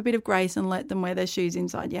life, just have a bit of grace and let them wear their shoes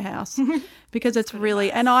inside your house because it's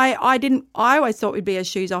really. And I always thought we'd be a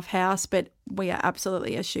shoes off house, but we are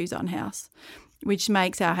absolutely a shoes on house, which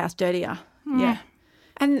makes our house dirtier. Yeah.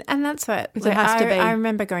 And that's what it has to be. I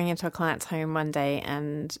remember going into a client's home one day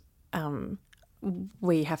and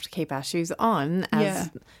we have to keep our shoes on as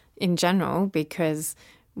in general because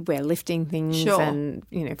we're lifting things and,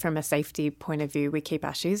 from a safety point of view, we keep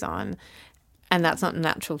our shoes on. And that's not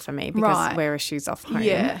natural for me because we're a shoes off home.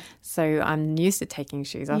 Yeah. So I'm used to taking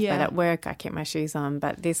shoes off, but at work I keep my shoes on.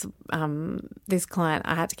 But this client,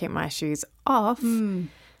 I had to keep my shoes off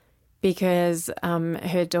because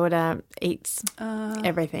her daughter eats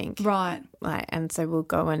everything. Right. And so we'll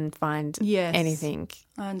go and find anything.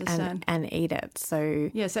 I understand. And eat it.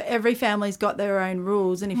 So so every family's got their own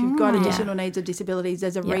rules, and if you've got additional needs or disabilities,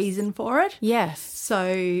 there's a reason for it. Yes.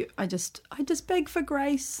 So I just beg for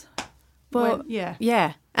grace. Well,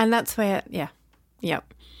 yeah, and that's where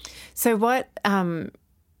So what I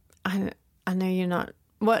know you're not.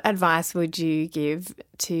 What advice would you give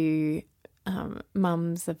to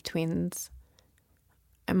mums of twins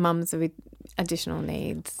and mums with additional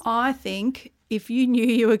needs? I think if you knew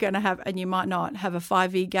you were going to have, and you might not, have a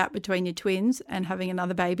 5-year gap between your twins and having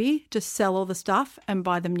another baby, just sell all the stuff and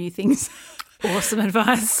buy them new things. Awesome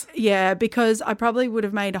advice. Yeah, because I probably would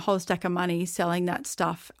have made a whole stack of money selling that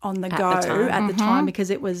stuff on the go at the time because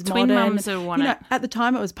it was twin modern. mums who want it. At the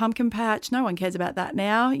time it was pumpkin patch. No one cares about that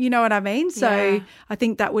now. You know what I mean? So I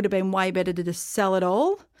think that would have been way better to just sell it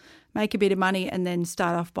all, make a bit of money, and then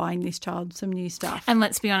start off buying this child some new stuff. And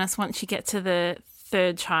let's be honest, once you get to the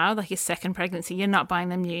 3rd child, like your 2nd pregnancy, you're not buying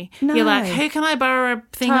them new. No. You're like, who can I borrow a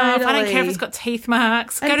thing off? I don't care if it's got teeth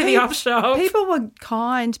marks. Go to the op shop. People were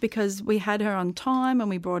kind because we had her on time and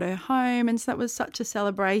we brought her home, and so that was such a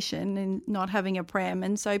celebration in not having a prem.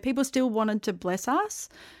 And so people still wanted to bless us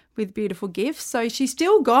with beautiful gifts. So she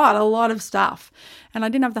still got a lot of stuff. And I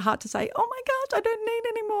didn't have the heart to say, oh my gosh, I don't need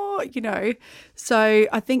any more, So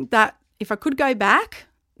I think that if I could go back,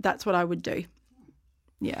 that's what I would do.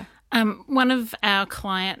 Yeah. One of our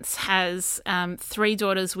clients has 3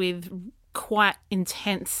 daughters with quite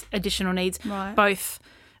intense additional needs, both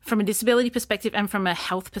from a disability perspective and from a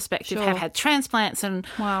health perspective, have had transplants. And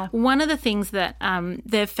one of the things that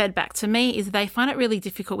they've fed back to me is they find it really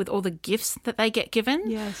difficult with all the gifts that they get given.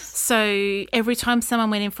 Yes. So every time someone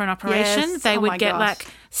went in for an operation, they would get like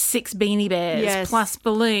 6 beanie bears, plus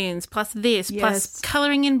balloons, plus this, plus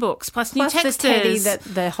colouring in books, plus new texters. The teddy that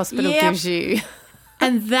the hospital gives you.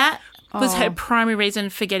 And that was her primary reason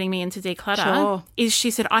for getting me into declutter is she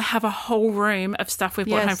said, I have a whole room of stuff we've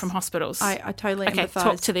brought home from hospitals. I totally empathise. Okay,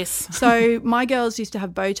 talk to this. So my girls used to have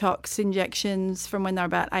Botox injections from when they were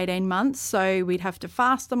about 18 months. So we'd have to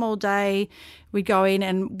fast them all day. We'd go in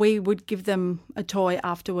and we would give them a toy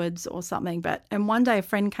afterwards or something. And one day a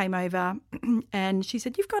friend came over and she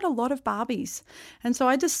said, you've got a lot of Barbies. And so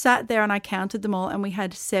I just sat there and I counted them all and we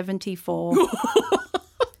had 74.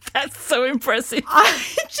 That's so impressive.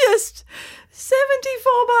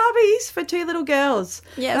 74 Barbies for 2 little girls.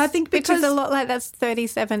 Yes, and I think which is a lot, like that's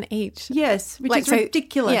 37 each. Yes, which is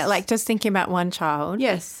ridiculous. Yeah, like just thinking about one child.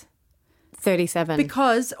 Yes. 37.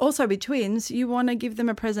 Because also with twins, you want to give them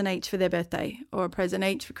a present each for their birthday or a present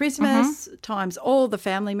each for Christmas, times all the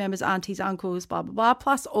family members, aunties, uncles, blah, blah, blah,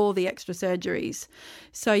 plus all the extra surgeries.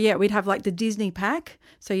 So, we'd have like the Disney pack.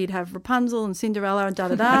 So you'd have Rapunzel and Cinderella and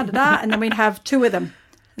da-da-da-da-da, and then we'd have 2 of them.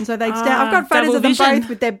 And so they'd stand. I've got photos of them both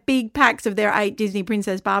with their big packs of their 8 Disney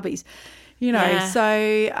Princess Barbies,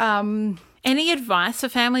 so... Any advice for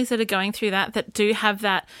families that are going through that do have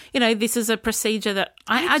that, this is a procedure that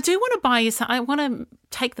I do want to buy you something. I want to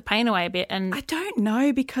take the pain away a bit. And I don't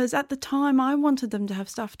know, because at the time I wanted them to have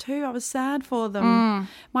stuff too. I was sad for them.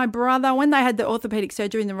 My brother, when they had the orthopaedic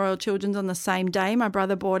surgery in the Royal Children's on the same day, my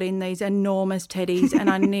brother brought in these enormous teddies and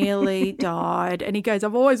I nearly died. And he goes,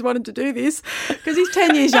 I've always wanted to do this, because he's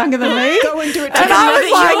 10 years younger than me. Go and do it and I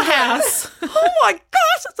was like, your house. Oh my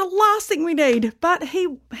gosh, that's the last thing we need. But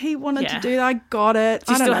he wanted to do that. I got it.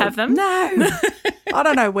 Do you still have them? No. I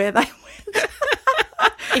don't know where they went.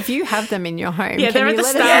 If you have them in your home, they're at the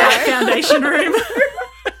Starlight Foundation room.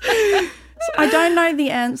 I don't know the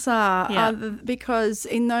answer because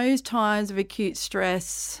in those times of acute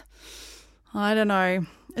stress, I don't know.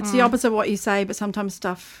 It's the opposite of what you say, but sometimes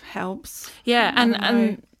stuff helps. Yeah,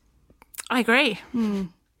 and I agree.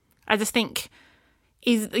 I just think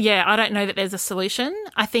I don't know that there's a solution.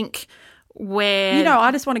 I think I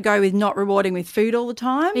just want to go with not rewarding with food all the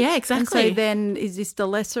time. Yeah, exactly. And so then is this the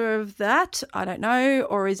lesser of that? I don't know.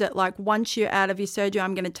 Or is it like once you're out of your surgery,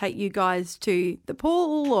 I'm going to take you guys to the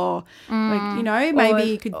pool or, maybe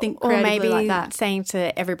you could think creatively or maybe like that. Saying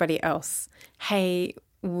to everybody else, hey,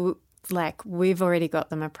 we've already got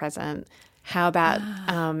them a present. How about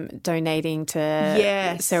donating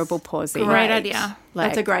to cerebral palsy? Great idea.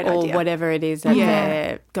 That's a great idea. Or whatever it is that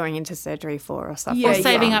they're going into surgery for or something. Or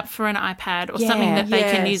saving up for an iPad or something that they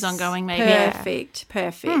can use ongoing maybe.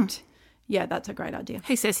 Perfect. Yeah, that's a great idea.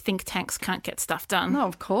 Who says think tanks can't get stuff done? No,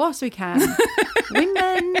 of course we can.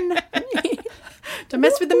 Women. Don't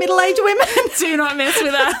mess with the middle-aged women. Do not mess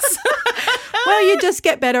with us. Well, you just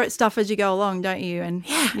get better at stuff as you go along, don't you? And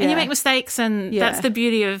and you make mistakes, and that's the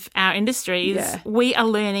beauty of our industry is we are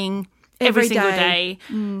learning every single day.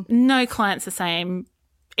 No client's the same.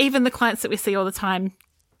 Even the clients that we see all the time,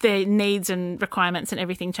 their needs and requirements and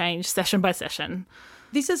everything change session by session.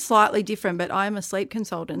 This is slightly different, but I'm a sleep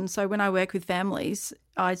consultant. So when I work with families,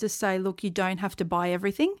 I just say, look, you don't have to buy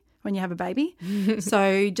everything when you have a baby.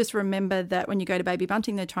 So just remember that when you go to Baby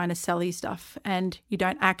Bunting, they're trying to sell you stuff and you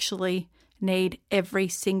don't actually need every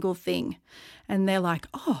single thing. And they're like,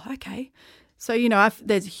 oh, okay. So,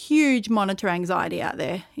 there's huge monitor anxiety out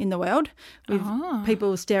there in the world with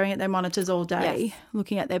people staring at their monitors all day,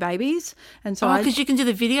 looking at their babies. And so because you can do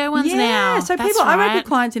the video ones now. Yeah, so I work with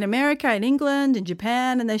clients in America, in England, in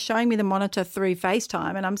Japan, and they're showing me the monitor through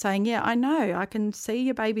FaceTime. And I'm saying, yeah, I know. I can see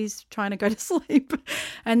your baby's trying to go to sleep.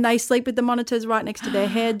 And they sleep with the monitors right next to their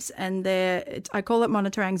heads. And I call it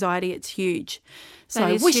monitor anxiety. It's huge. So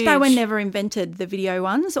I wish they were never invented, the video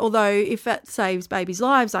ones, although if that saves babies'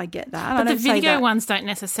 lives, I get that. But the video ones don't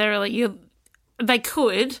necessarily. They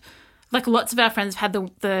could. Like lots of our friends have had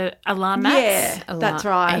the alarm mats. Yeah, that's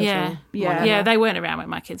right. Yeah, they weren't around when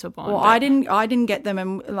my kids were born. Well, I didn't get them,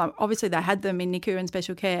 and obviously they had them in NICU and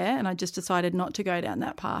special care, and I just decided not to go down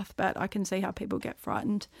that path. But I can see how people get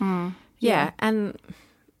frightened. Yeah, and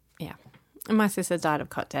my sister died of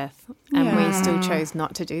cot death, and we still chose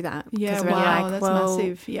not to do that. Yeah, wow, that's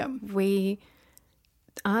massive. Yeah, we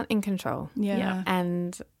aren't in control. Yeah,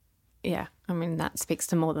 and I mean that speaks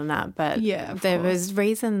to more than that. But there was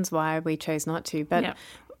reasons why we chose not to.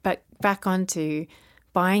 But back onto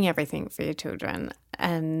buying everything for your children,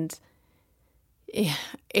 and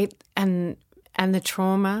it and the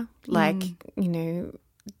trauma,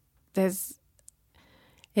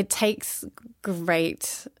 it takes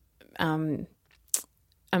great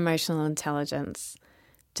emotional intelligence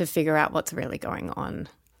to figure out what's really going on.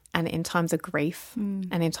 And in times of grief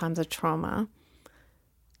and in times of trauma,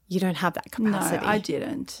 you don't have that capacity. No, I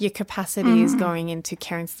didn't. Your capacity is going into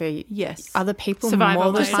caring for other people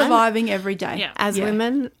more than surviving every day. Yeah. As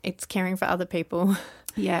women, it's caring for other people.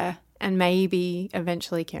 Yeah. And maybe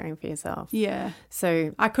eventually caring for yourself. Yeah.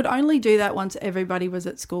 So I could only do that once everybody was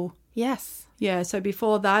at school. Yes. Yeah, so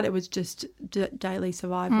before that it was just daily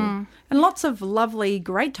survival. And lots of lovely,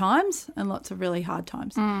 great times and lots of really hard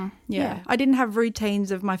times. Yeah. I didn't have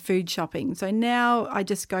routines of my food shopping. So now I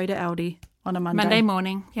just go to Aldi on a Monday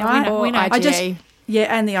morning. Yeah, right? we know. IGA.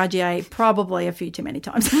 And the IGA probably a few too many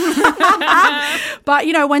times. But,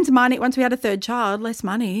 once we had a third child, less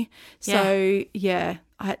money. So, I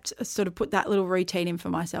had to sort of put that little routine in for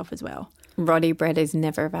myself as well. Roddy bread is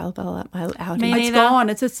never available at my Aldi. It's gone.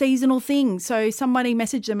 It's a seasonal thing. So somebody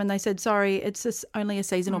messaged them and they said, sorry, it's only a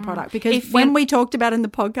seasonal product. Because when we talked about it in the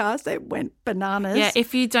podcast, it went bananas. Yeah,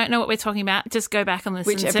 if you don't know what we're talking about, just go back and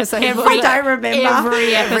listen to episode. I don't remember.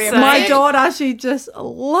 Every episode. My daughter, she just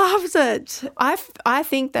loves it. I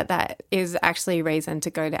think that is actually a reason to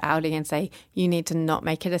go to Aldi and say, you need to not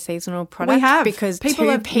make it a seasonal product. We have. Because people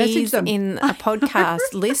have messaged them. In a podcast,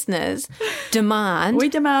 listeners demand. We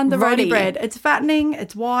demand the Roddy bread. It's fattening.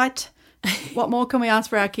 It's white. What more can we ask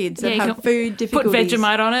for our kids that have food difficulties? Put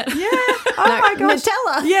Vegemite on it. Yeah. Oh, my gosh.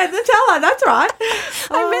 Nutella. Yeah, Nutella. That's right.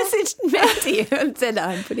 I messaged Mandy and said,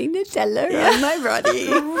 I'm putting Nutella on my Roddy.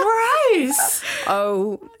 Gross.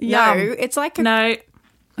 Oh, Yum. no. It's like No.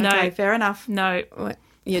 Okay, fair enough. No. What?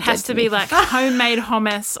 It has to be like homemade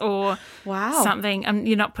hummus or Wow. something.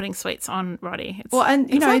 You're not putting sweets on Roddy. Well,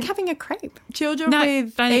 and it's like having a crepe. Children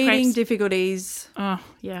with eating difficulties. Oh,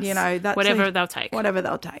 yes. That's whatever they'll take. Whatever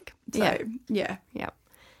they'll take. So, yeah. Yeah.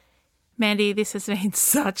 Mandy, this has been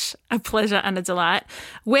such a pleasure and a delight.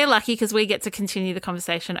 We're lucky because we get to continue the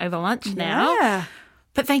conversation over lunch now. Yeah.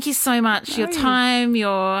 But thank you so much. Your time,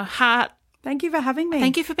 your heart. Thank you for having me.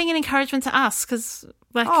 Thank you for being an encouragement to us because,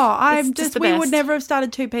 we would never have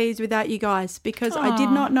started 2Ps without you guys because I did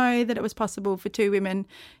not know that it was possible for two women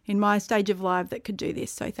in my stage of life that could do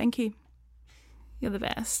this. So thank you. You're the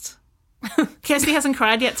best. Kirsty hasn't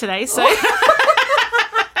cried yet today, so.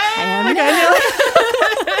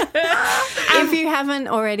 If you haven't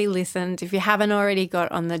already listened, if you haven't already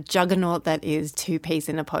got on the juggernaut that is 2Ps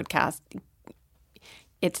in a podcast,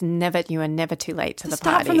 you are never too late to the party.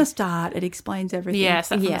 Start from the start. It explains everything. Yeah,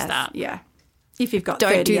 start from the start. Yeah. If you've got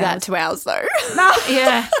Don't do hours. that to ours, though. No.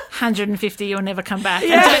 Yeah, 150, you'll never come back.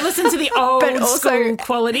 Yeah. And don't listen to the old school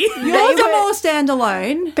quality. Yours are more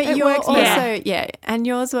standalone. But yours also, and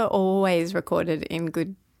yours were always recorded in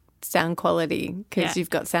good sound quality because you've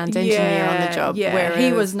got sound engineer on the job. Yeah, whereas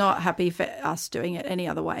he was not happy for us doing it any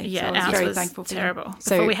other way. Yeah, so I was very was thankful for terrible. him.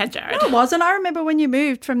 Before we had Jared. No, it wasn't. I remember when you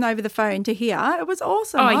moved from over the phone to here. It was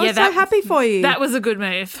awesome. I was so happy for you. That was a good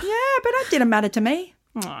move. Yeah, but it didn't matter to me.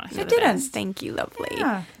 Oh, it didn't. Thank you, lovely.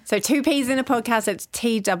 Yeah. So 2Ps in a podcast, it's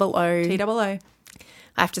TOO. TOO. I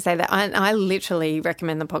have to say that I literally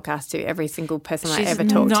recommend the podcast to every single person I ever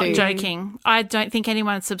She's talk to. not joking. I don't think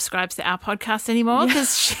anyone subscribes to our podcast anymore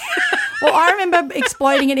because Well, I remember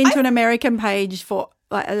exploiting it into an American page for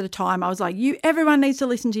at a time. I was like, everyone needs to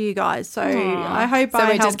listen to you guys. So I hope I we're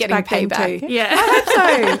helped just getting back then payback. too. Yeah.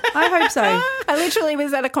 I hope so. I literally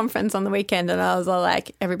was at a conference on the weekend and I was all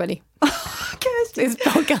like, everybody, this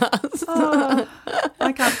podcast.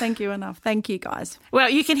 I can't thank you enough. Thank you, guys. Well,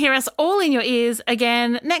 you can hear us all in your ears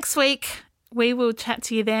again next week. We will chat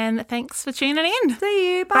to you then. Thanks for tuning in.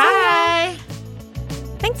 See you. Bye.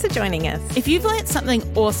 Thanks for joining us. If you've learnt something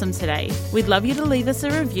awesome today, we'd love you to leave us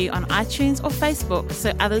a review on iTunes or Facebook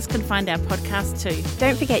so others can find our podcast too.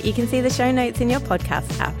 Don't forget you can see the show notes in your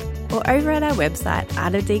podcast app or over at our website,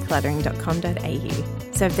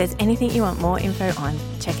 artofdecluttering.com.au. So if there's anything you want more info on,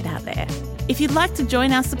 check it out there. If you'd like to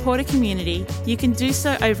join our supporter community, you can do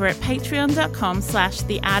so over at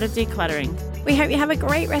patreon.com/theartofdecluttering. We hope you have a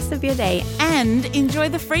great rest of your day and enjoy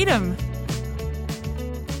the freedom.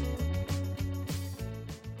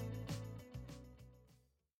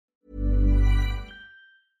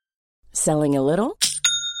 Selling a little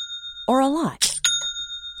or a lot?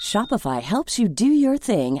 Shopify helps you do your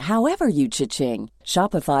thing however you cha-ching.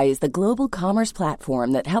 Shopify is the global commerce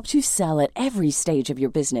platform that helps you sell at every stage of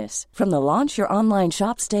your business. From the launch your online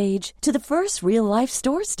shop stage to the first real-life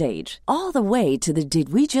store stage, all the way to the did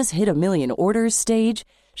we just hit a million orders stage.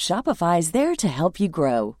 Shopify is there to help you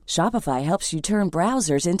grow. Shopify helps you turn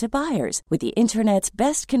browsers into buyers with the internet's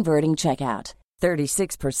best converting checkout.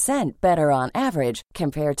 36% better on average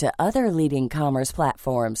compared to other leading commerce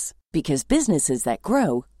platforms. Because businesses that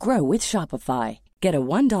grow, grow with Shopify. Get a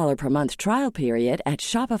 $1 per month trial period at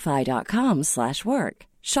shopify.com/work.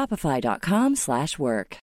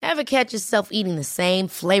 Shopify.com/work. Ever catch yourself eating the same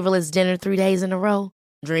flavorless dinner 3 days in a row?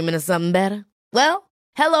 Dreaming of something better? Well,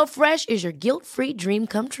 HelloFresh is your guilt-free dream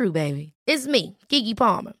come true, baby. It's me, Keke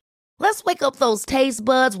Palmer. Let's wake up those taste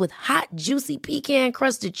buds with hot, juicy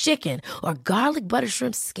pecan-crusted chicken or garlic butter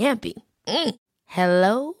shrimp scampi.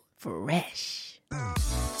 Hello Fresh.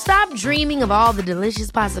 Stop dreaming of all the delicious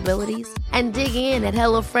possibilities and dig in at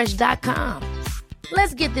HelloFresh.com.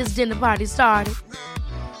 Let's get this dinner party started.